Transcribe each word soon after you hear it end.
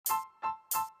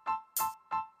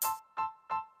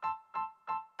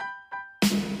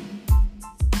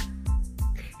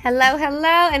Hello,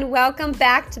 and welcome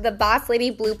back to the Boss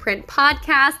Lady Blueprint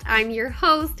podcast. I'm your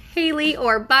host, Haley,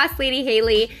 or Boss Lady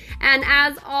Haley, and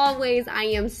as always, I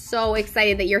am so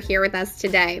excited that you're here with us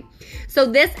today. So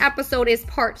this episode is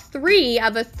part 3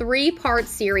 of a 3-part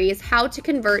series, How to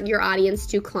Convert Your Audience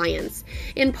to Clients.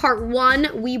 In part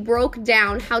 1, we broke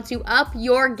down how to up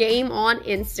your game on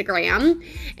Instagram.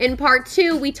 In part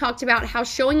 2, we talked about how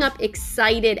showing up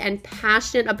excited and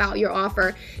passionate about your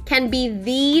offer can be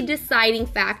the deciding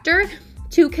factor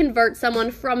to convert someone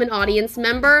from an audience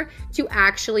member to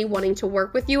actually wanting to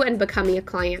work with you and becoming a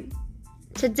client.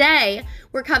 Today,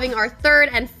 we're covering our 3rd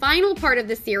and final part of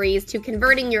the series to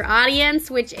converting your audience,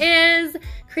 which is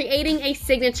creating a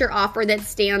signature offer that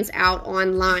stands out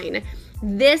online.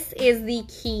 This is the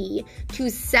key to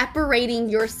separating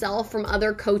yourself from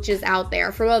other coaches out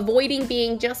there, from avoiding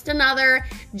being just another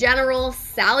general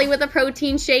Sally with a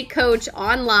protein shake coach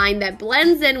online that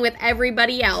blends in with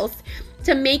everybody else,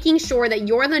 to making sure that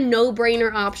you're the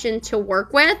no-brainer option to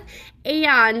work with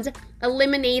and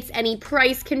eliminates any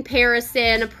price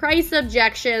comparison, price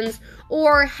objections,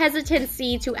 or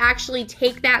hesitancy to actually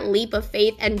take that leap of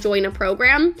faith and join a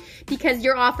program, because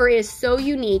your offer is so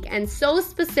unique and so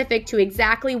specific to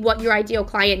exactly what your ideal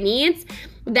client needs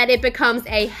that it becomes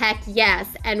a heck yes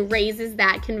and raises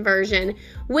that conversion,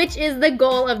 which is the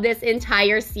goal of this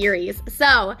entire series.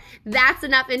 So that's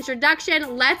enough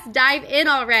introduction. Let's dive in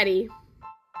already.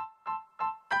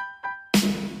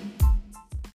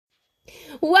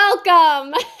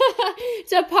 Welcome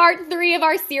to part 3 of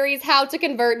our series, How to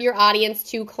Convert Your Audience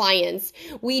to Clients.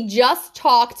 We just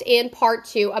talked in part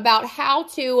 2 about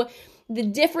the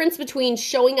difference between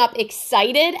showing up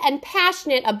excited and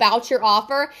passionate about your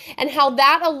offer, and how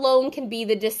that alone can be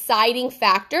the deciding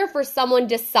factor for someone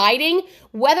deciding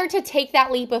whether to take that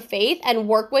leap of faith and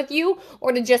work with you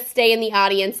or to just stay in the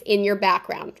audience in your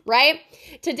background, right?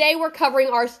 Today, we're covering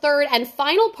our 3rd and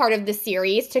final part of the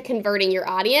series to converting your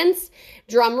audience.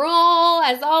 Drum roll,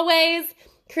 as always,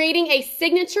 creating a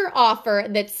signature offer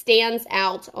that stands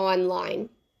out online.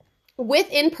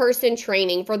 With in-person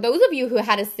training, for those of you who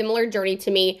had a similar journey to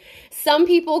me, some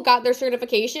people got their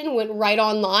certification, went right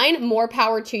online. More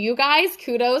power to you guys.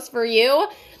 Kudos for you.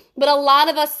 But a lot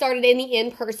of us started in the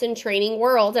in-person training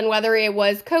world, and whether it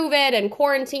was COVID and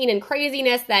quarantine and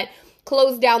craziness that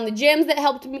closed down the gyms that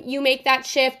helped you make that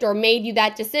shift or made you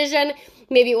that decision,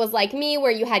 maybe it was like me where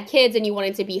you had kids and you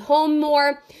wanted to be home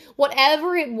more,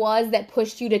 whatever it was that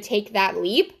pushed you to take that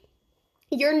leap,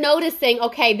 you're noticing,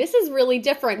 okay, this is really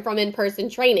different from in-person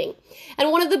training.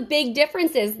 And one of the big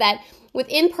differences that with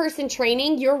in-person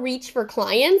training, your reach for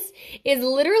clients is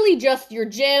literally just your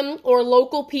gym or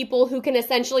local people who can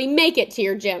essentially make it to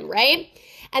your gym, right?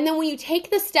 And then when you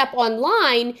take the step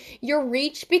online, your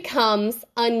reach becomes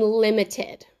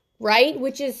unlimited, right?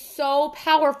 Which is so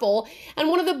powerful. And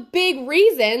one of the big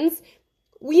reasons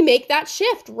we make that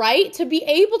shift, right? To be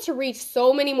able to reach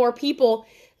so many more people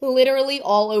literally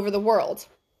all over the world.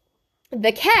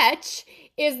 The catch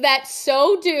is that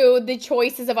so do the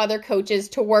choices of other coaches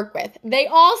to work with. They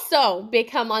also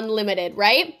become unlimited,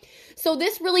 right? So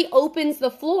this really opens the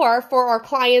floor for our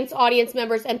clients, audience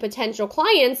members, and potential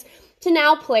clients to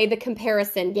now play the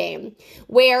comparison game,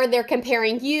 where they're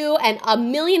comparing you and a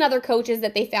million other coaches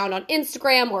that they found on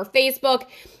Instagram or Facebook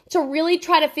to really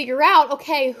try to figure out,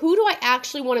 okay, who do I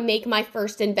actually want to make my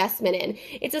first investment in?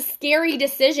 It's a scary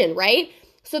decision, right?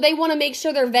 So they want to make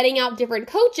sure they're vetting out different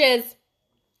coaches,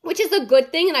 which is a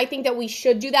good thing. And I think that we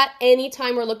should do that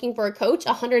anytime we're looking for a coach,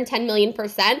 110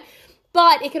 million%.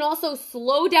 But it can also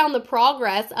slow down the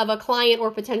progress of a client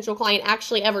or potential client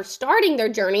actually ever starting their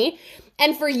journey.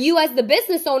 And for you as the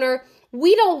business owner,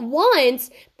 we don't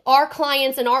want our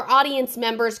clients and our audience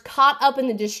members caught up in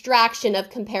the distraction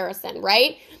of comparison,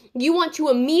 right? You want to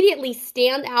immediately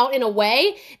stand out in a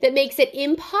way that makes it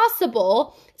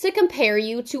impossible to compare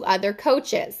you to other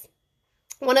coaches.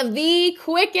 One of the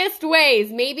quickest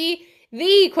ways, maybe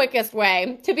the quickest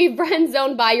way to be friend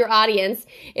zoned by your audience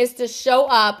is to show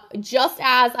up just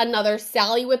as another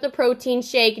Sally with a protein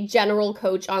shake general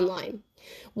coach online.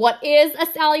 What is a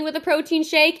Sally with a protein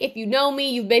shake? If you know me,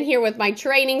 you've been here with my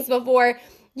trainings before,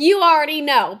 you already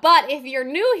know. But if you're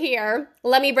new here,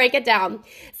 let me break it down.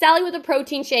 Sally with a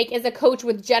protein shake is a coach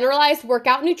with generalized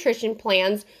workout nutrition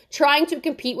plans trying to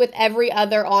compete with every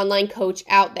other online coach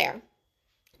out there.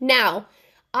 Now,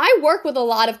 I work with a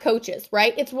lot of coaches,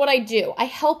 right? It's what I do. I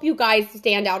help you guys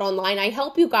stand out online. I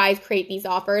help you guys create these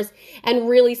offers and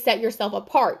really set yourself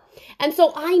apart. And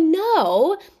so I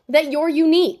know that you're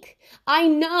unique. I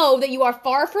know that you are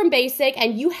far from basic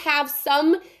and you have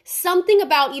something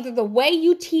about either the way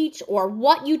you teach or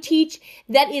what you teach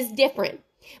that is different.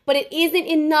 But it isn't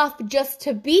enough just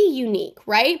to be unique,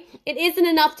 right? It isn't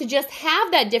enough to just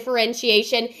have that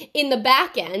differentiation in the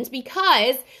back end,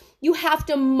 because you have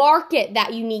to market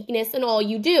that uniqueness in all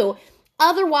you do.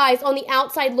 Otherwise, on the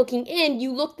outside looking in,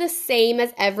 you look the same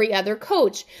as every other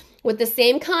coach with the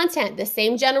same content, the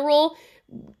same general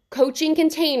coaching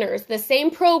containers, the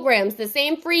same programs, the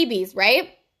same freebies, right?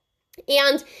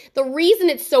 And the reason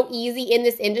it's so easy in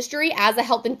this industry as a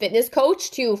health and fitness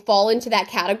coach to fall into that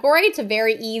category, to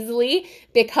very easily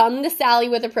become the Sally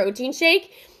with a protein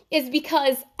shake, is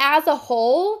because as a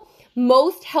whole,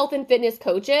 most health and fitness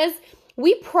coaches,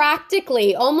 we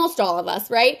practically, almost all of us,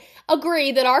 right,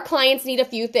 agree that our clients need a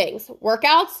few things: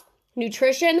 workouts,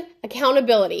 nutrition,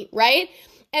 accountability, right?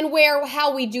 And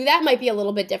how we do that might be a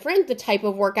little bit different. The type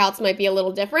of workouts might be a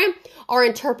little different. Our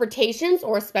interpretations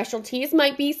or specialties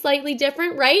might be slightly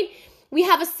different, right? We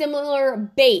have a similar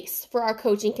base for our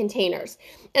coaching containers.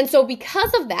 And so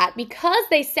because of that, because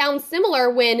they sound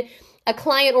similar, when a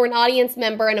client or an audience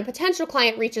member and a potential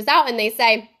client reaches out and they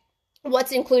say,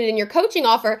 what's included in your coaching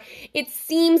offer, it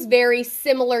seems very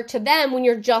similar to them when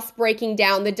you're just breaking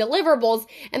down the deliverables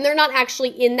and they're not actually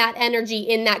in that energy,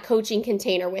 in that coaching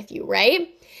container with you, right?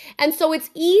 And so it's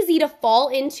easy to fall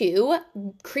into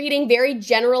creating very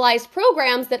generalized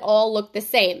programs that all look the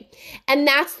same. And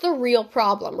that's the real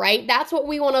problem, right? That's what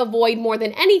we want to avoid more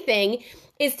than anything,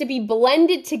 is to be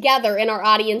blended together in our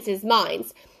audience's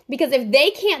minds. Because if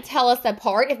they can't tell us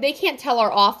apart, if they can't tell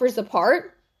our offers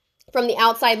apart from the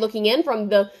outside looking in, from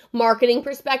the marketing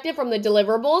perspective, from the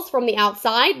deliverables, from the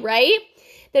outside, right?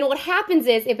 Then what happens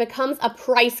is it becomes a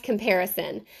price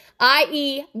comparison,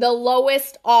 i.e. the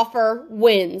lowest offer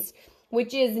wins,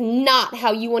 which is not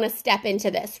how you want to step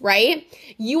into this, right?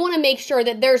 You want to make sure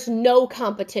that there's no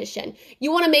competition.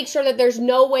 You want to make sure that there's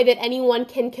no way that anyone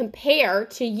can compare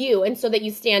to you, and so that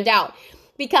you stand out.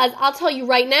 Because I'll tell you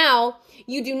right now,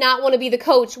 you do not want to be the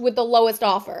coach with the lowest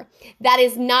offer. That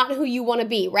is not who you want to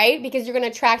be, right? Because you're going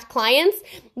to attract clients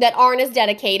that aren't as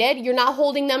dedicated. You're not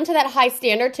holding them to that high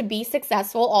standard to be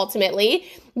successful ultimately.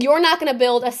 You're not going to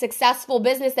build a successful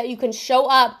business that you can show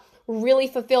up really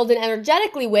fulfilled and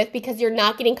energetically with, because you're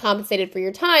not getting compensated for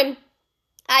your time.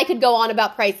 I could go on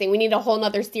about pricing. We need a whole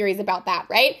nother series about that,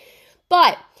 right?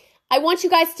 But I want you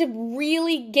guys to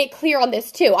really get clear on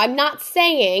this too. I'm not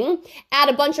saying add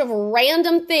a bunch of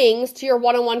random things to your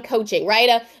one-on-one coaching, right?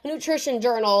 A nutrition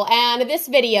journal and this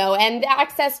video and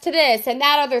access to this and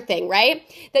that other thing, right?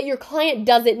 That your client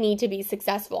doesn't need to be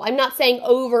successful. I'm not saying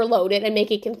overload it and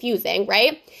make it confusing,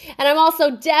 right? And I'm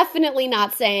also definitely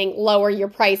not saying lower your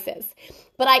prices.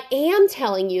 But I am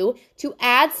telling you to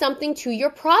add something to your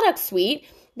product suite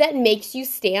that makes you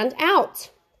stand out.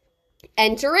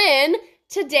 Enter in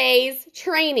today's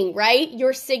training, right?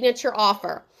 Your signature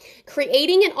offer.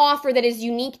 Creating an offer that is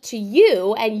unique to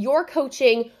you and your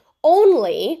coaching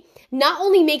only not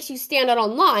only makes you stand out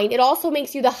online, it also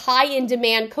makes you the high in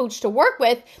demand coach to work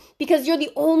with, because you're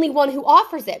the only one who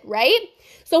offers it, right?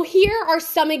 So here are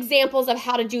some examples of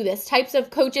how to do this, types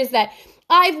of coaches that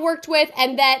I've worked with,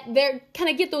 and that they're kind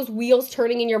of get those wheels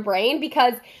turning in your brain.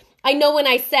 Because I know when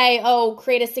I say, oh,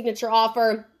 create a signature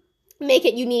offer, make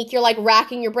it unique, you're like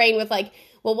racking your brain with like,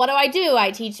 well, what do?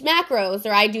 I teach macros,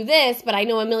 or I do this, but I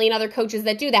know a million other coaches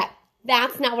that do that.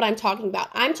 That's not what I'm talking about.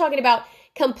 I'm talking about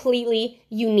completely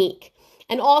unique.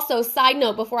 And also, side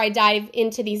note, before I dive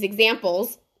into these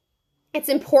examples, it's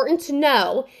important to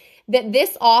know that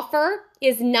this offer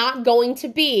is not going to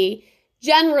be,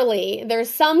 generally, there's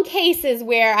some cases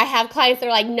where I have clients that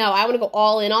are like, no, I want to go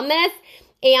all in on this.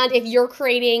 And if you're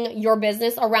creating your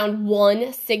business around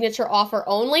one signature offer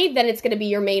only, then it's going to be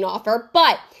your main offer.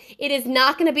 But it is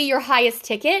not going to be your highest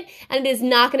ticket, and it is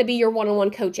not going to be your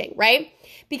one-on-one coaching, right?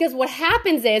 Because what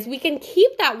happens is we can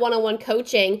keep that one-on-one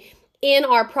coaching in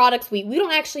our product suite. We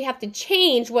don't actually have to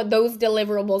change what those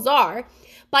deliverables are.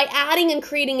 By adding and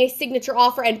creating a signature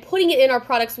offer and putting it in our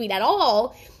product suite at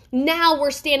all, now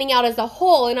we're standing out as a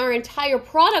whole, and our entire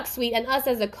product suite and us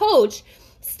as a coach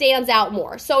stands out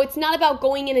more. So it's not about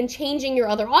going in and changing your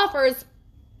other offers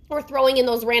or throwing in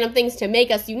those random things to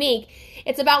make us unique.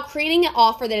 It's about creating an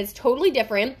offer that is totally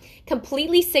different,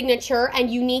 completely signature and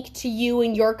unique to you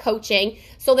and your coaching,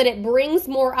 so that it brings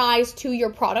more eyes to your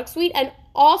product suite and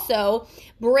also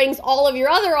brings all of your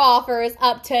other offers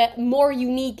up to more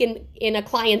unique in a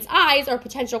client's eyes or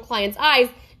potential client's eyes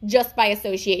just by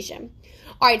association.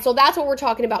 All right, so that's what we're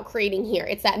talking about creating here.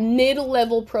 It's that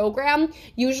mid-level program,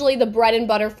 usually the bread and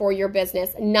butter for your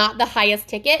business, not the highest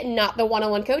ticket, not the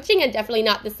one-on-one coaching, and definitely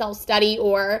not the self-study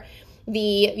or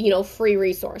the, free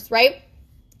resource, right?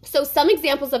 So some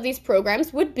examples of these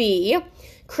programs would be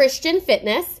Christian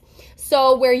fitness.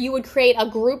 So where you would create a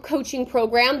group coaching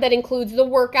program that includes the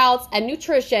workouts and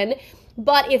nutrition,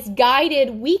 but it's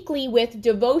guided weekly with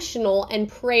devotional and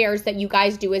prayers that you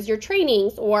guys do as your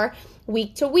trainings or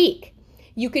week to week.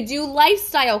 You could do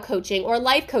lifestyle coaching or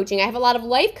life coaching. I have a lot of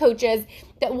life coaches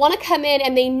that want to come in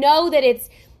and they know that it's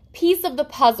piece of the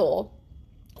puzzle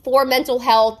for mental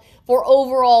health, for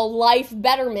overall life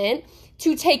betterment,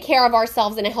 to take care of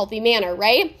ourselves in a healthy manner,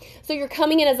 right? So you're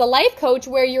coming in as a life coach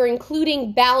where you're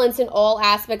including balance in all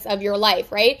aspects of your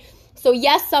life, right? So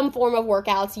yes, some form of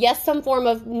workouts, yes, some form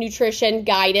of nutrition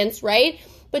guidance, right?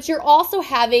 But you're also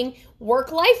having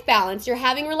work-life balance, you're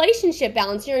having relationship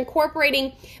balance, you're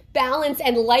incorporating balance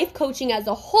and life coaching as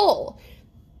a whole.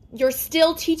 You're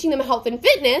still teaching them health and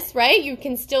fitness, right? You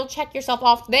can still check yourself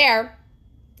off there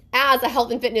as a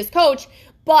health and fitness coach,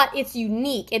 but it's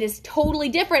unique. It is totally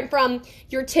different from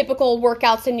your typical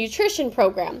workouts and nutrition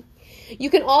program.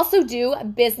 You can also do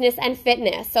business and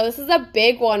fitness. So this is a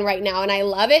big one right now, and I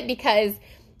love it because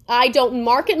I don't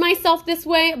market myself this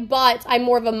way, but I'm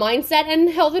more of a mindset and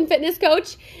health and fitness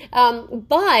coach.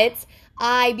 Because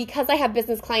I have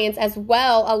business clients as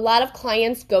well, a lot of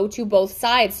clients go to both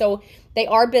sides. So they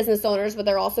are business owners, but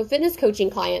they're also fitness coaching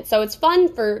clients. So it's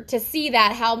fun to see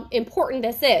that how important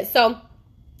this is. So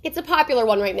it's a popular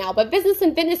one right now, but business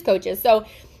and fitness coaches. So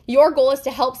your goal is to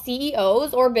help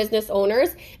CEOs or business owners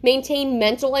maintain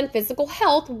mental and physical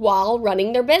health while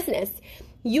running their business.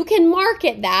 You can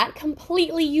market that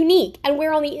completely unique, and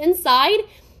where on the inside,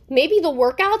 maybe the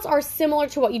workouts are similar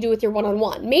to what you do with your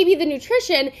one-on-one. Maybe the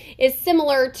nutrition is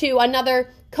similar to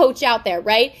another coach out there,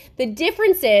 right? The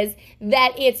difference is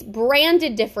that it's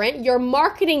branded different, you're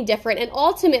marketing different, and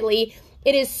ultimately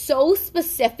it is so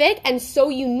specific and so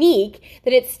unique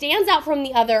that it stands out from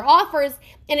the other offers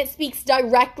and it speaks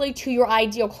directly to your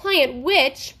ideal client,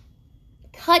 which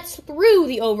cuts through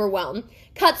the overwhelm,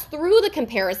 cuts through the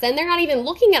comparison. They're not even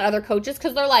looking at other coaches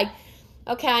because they're like,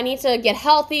 okay, I need to get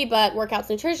healthy, but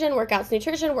workouts, nutrition, workouts,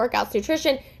 nutrition, workouts,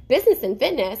 nutrition, business and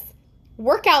fitness,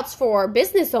 workouts for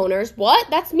business owners. What?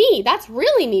 That's me. That's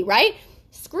really me, right?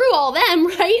 Screw all them,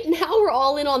 right? Now we're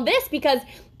all in on this because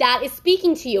that is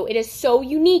speaking to you. It is so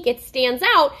unique. It stands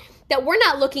out that we're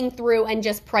not looking through and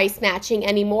just price matching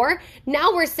anymore.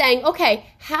 Now we're saying, okay,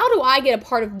 how do I get a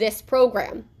part of this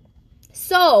program?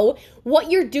 So what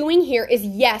you're doing here is,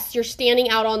 yes, you're standing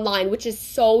out online, which is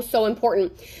so, so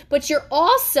important. But you're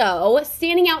also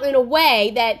standing out in a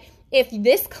way that if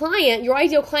this client, your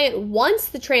ideal client, wants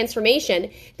the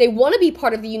transformation, they want to be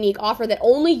part of the unique offer that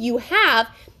only you have,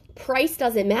 price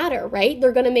doesn't matter, right?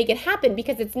 They're going to make it happen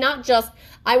because it's not just,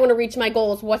 I want to reach my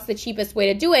goals, what's the cheapest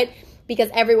way to do it? Because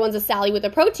everyone's a Sally with a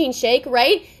protein shake,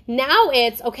 right? Now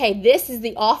it's, okay, this is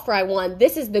the offer I want.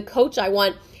 This is the coach I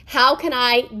want. How can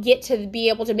I get to be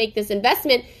able to make this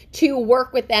investment to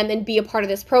work with them and be a part of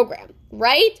this program,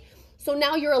 right? So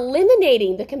now you're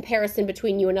eliminating the comparison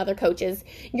between you and other coaches.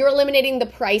 You're eliminating the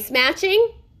price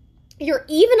matching. You're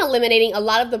even eliminating a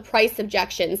lot of the price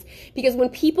objections, because when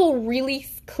people really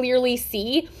clearly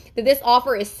see that this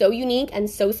offer is so unique and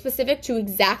so specific to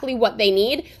exactly what they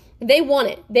need, they want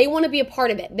it. They want to be a part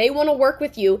of it. They want to work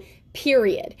with you,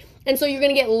 period. And so you're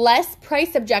going to get less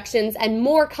price objections and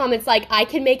more comments like, I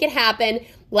can make it happen,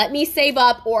 let me save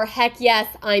up, or heck yes,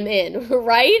 I'm in,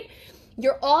 right?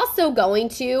 You're also going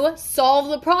to solve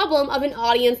the problem of an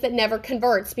audience that never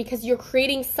converts, because you're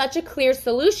creating such a clear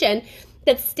solution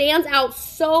that stands out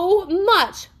so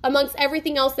much amongst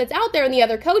everything else that's out there and the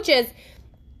other coaches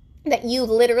that you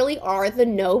literally are the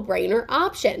no-brainer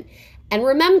option. And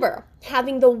remember,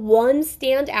 having the one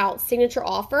standout signature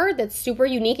offer that's super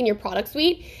unique in your product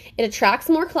suite, it attracts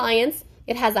more clients,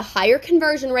 it has a higher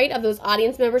conversion rate of those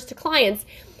audience members to clients,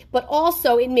 but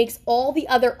also it makes all the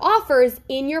other offers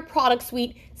in your product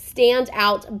suite stand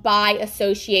out by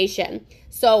association.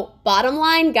 So bottom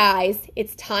line, guys,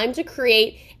 it's time to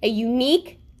create a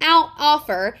unique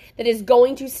offer that is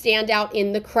going to stand out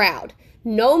in the crowd.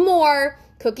 No more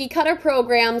cookie cutter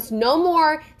programs, no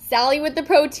more Sally with the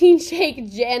protein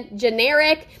shake,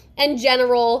 generic and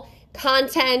general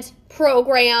content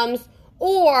programs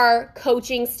or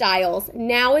coaching styles.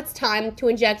 Now it's time to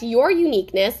inject your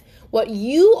uniqueness, what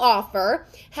you offer,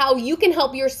 how you can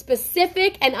help your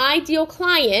specific and ideal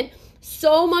client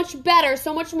so much better,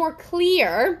 so much more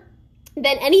clear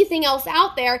than anything else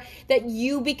out there, that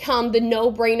you become the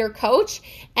no-brainer coach,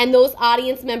 and those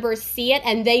audience members see it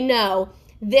and they know,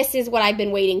 this is what I've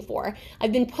been waiting for.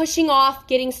 I've been pushing off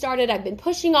getting started. I've been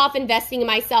pushing off investing in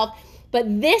myself,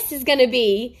 but this is going to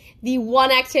be the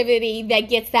one activity that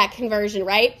gets that conversion,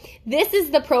 right? This is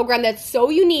the program that's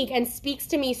so unique and speaks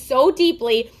to me so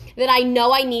deeply that I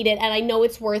know I need it and I know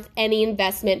it's worth any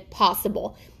investment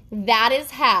possible. That is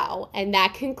how, and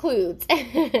that concludes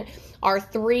our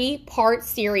 3-part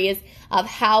series of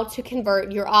how to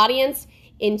convert your audience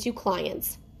into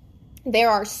clients. There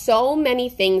are so many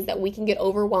things that we can get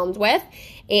overwhelmed with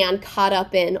and caught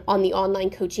up in on the online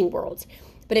coaching world.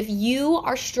 But if you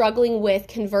are struggling with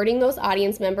converting those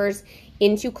audience members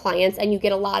into clients and you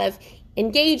get a lot of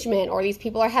engagement, or these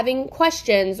people are having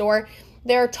questions, or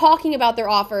they're talking about your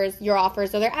offers,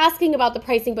 or they're asking about the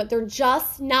pricing, but they're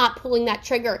just not pulling that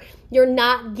trigger. You're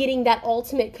not getting that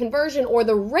ultimate conversion or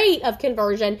the rate of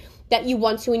conversion that you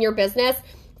want to in your business.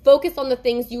 Focus on the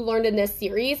things you learned in this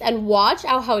series and watch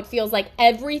how it feels like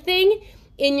everything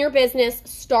in your business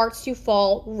starts to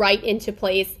fall right into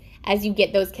place as you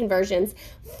get those conversions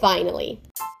finally.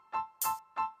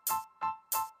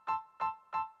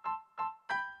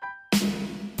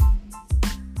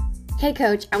 Hey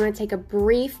coach, I want to take a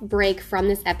brief break from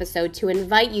this episode to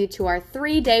invite you to our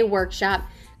 3-day workshop,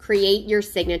 Create Your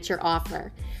Signature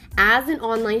Offer. As an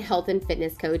online health and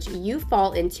fitness coach, you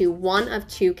fall into one of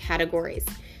 2 categories.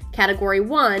 Category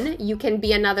 1, you can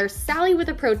be another Sally with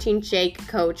a protein shake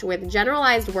coach with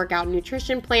generalized workout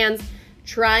nutrition plans,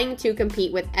 trying to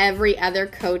compete with every other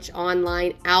coach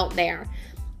online out there.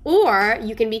 Or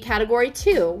you can be category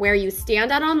 2, where you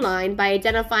stand out online by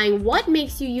identifying what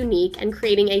makes you unique and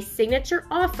creating a signature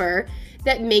offer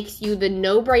that makes you the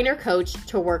no-brainer coach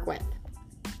to work with.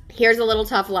 Here's a little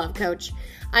tough love, coach.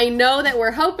 I know that we're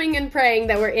hoping and praying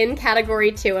that we're in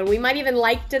category 2, and we might even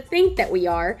like to think that we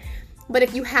are. But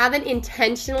if you haven't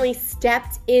intentionally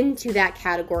stepped into that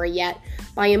category yet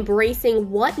by embracing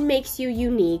what makes you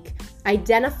unique,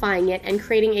 identifying it, and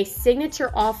creating a signature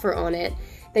offer on it,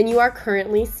 then you are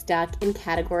currently stuck in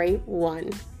category 1.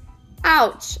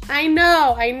 Ouch! I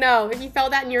know. If you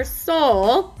felt that in your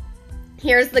soul,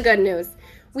 here's the good news.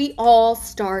 We all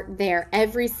start there,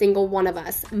 every single one of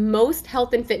us. Most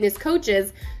health and fitness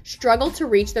coaches struggle to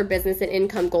reach their business and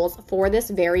income goals for this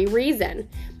very reason.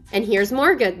 And here's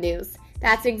more good news.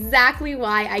 That's exactly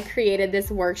why I created this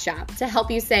workshop, to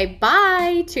help you say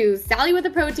bye to Sally with a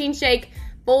protein shake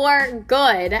for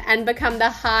good and become the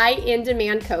high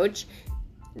in-demand coach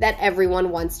that everyone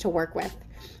wants to work with.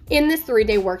 In this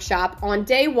 3-day workshop, on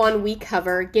day 1, we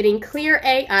cover getting clear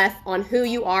AF on who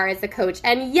you are as a coach.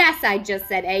 And yes, I just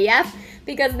said AF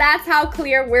because that's how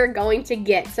clear we're going to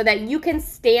get, so that you can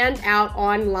stand out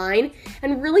online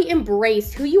and really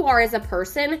embrace who you are as a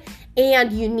person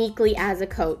and uniquely as a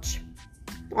coach.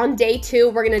 On day 2,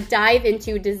 we're going to dive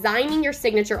into designing your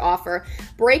signature offer,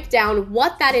 break down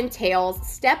what that entails,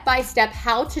 step by step,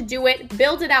 how to do it,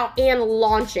 build it out, and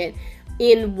launch it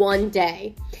in one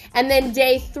day. And then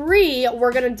day 3,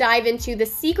 we're going to dive into the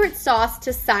secret sauce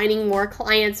to signing more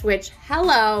clients, which,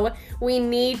 we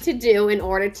need to do in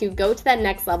order to go to that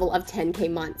next level of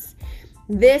 10K months.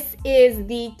 This is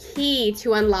the key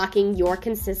to unlocking your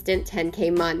consistent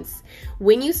 10K months.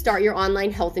 When you start your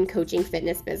online health and coaching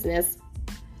fitness business,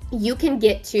 you can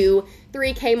get to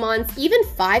 3K months, even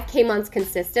 5K months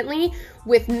consistently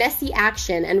with messy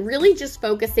action and really just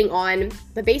focusing on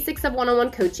the basics of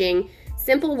one-on-one coaching,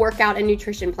 simple workout and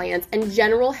nutrition plans, and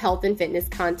general health and fitness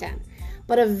content.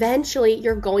 But eventually,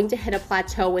 you're going to hit a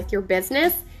plateau with your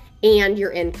business and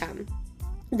your income.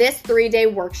 This 3-day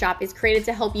workshop is created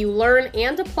to help you learn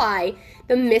and apply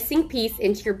the missing piece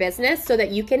into your business so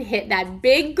that you can hit that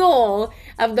big goal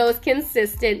of those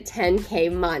consistent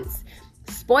 10K months.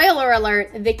 Spoiler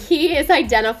alert, the key is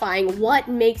identifying what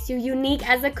makes you unique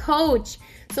as a coach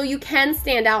so you can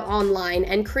stand out online,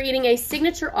 and creating a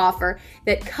signature offer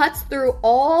that cuts through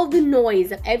all the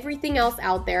noise of everything else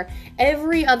out there,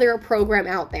 every other program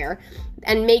out there,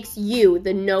 and makes you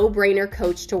the no-brainer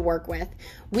coach to work with.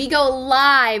 We go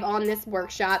live on this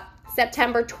workshop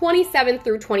September 27th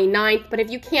through 29th, but if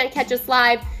you can't catch us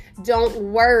live, don't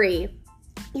worry.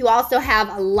 You also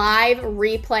have live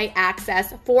replay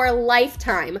access for a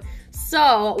lifetime.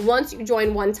 So once you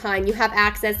join one time, you have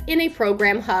access in a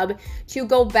program hub to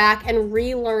go back and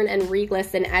relearn and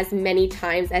re-listen as many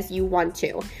times as you want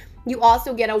to. You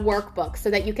also get a workbook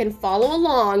so that you can follow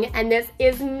along, and this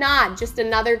is not just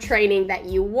another training that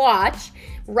you watch,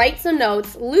 write some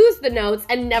notes, lose the notes,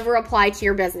 and never apply to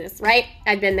your business, right?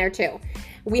 I've been there too.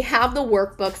 We have the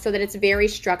workbook so that it's very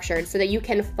structured, so that you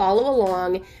can follow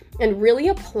along and really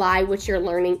apply what you're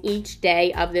learning each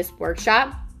day of this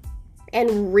workshop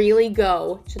and really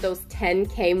go to those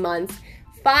 10K months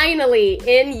finally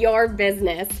in your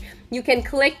business. You can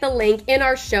click the link in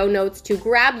our show notes to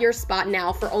grab your spot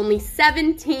now for only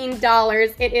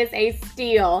 $17. It is a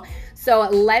steal. So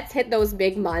let's hit those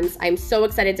big months. I'm so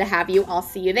excited to have you. I'll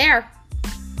see you there.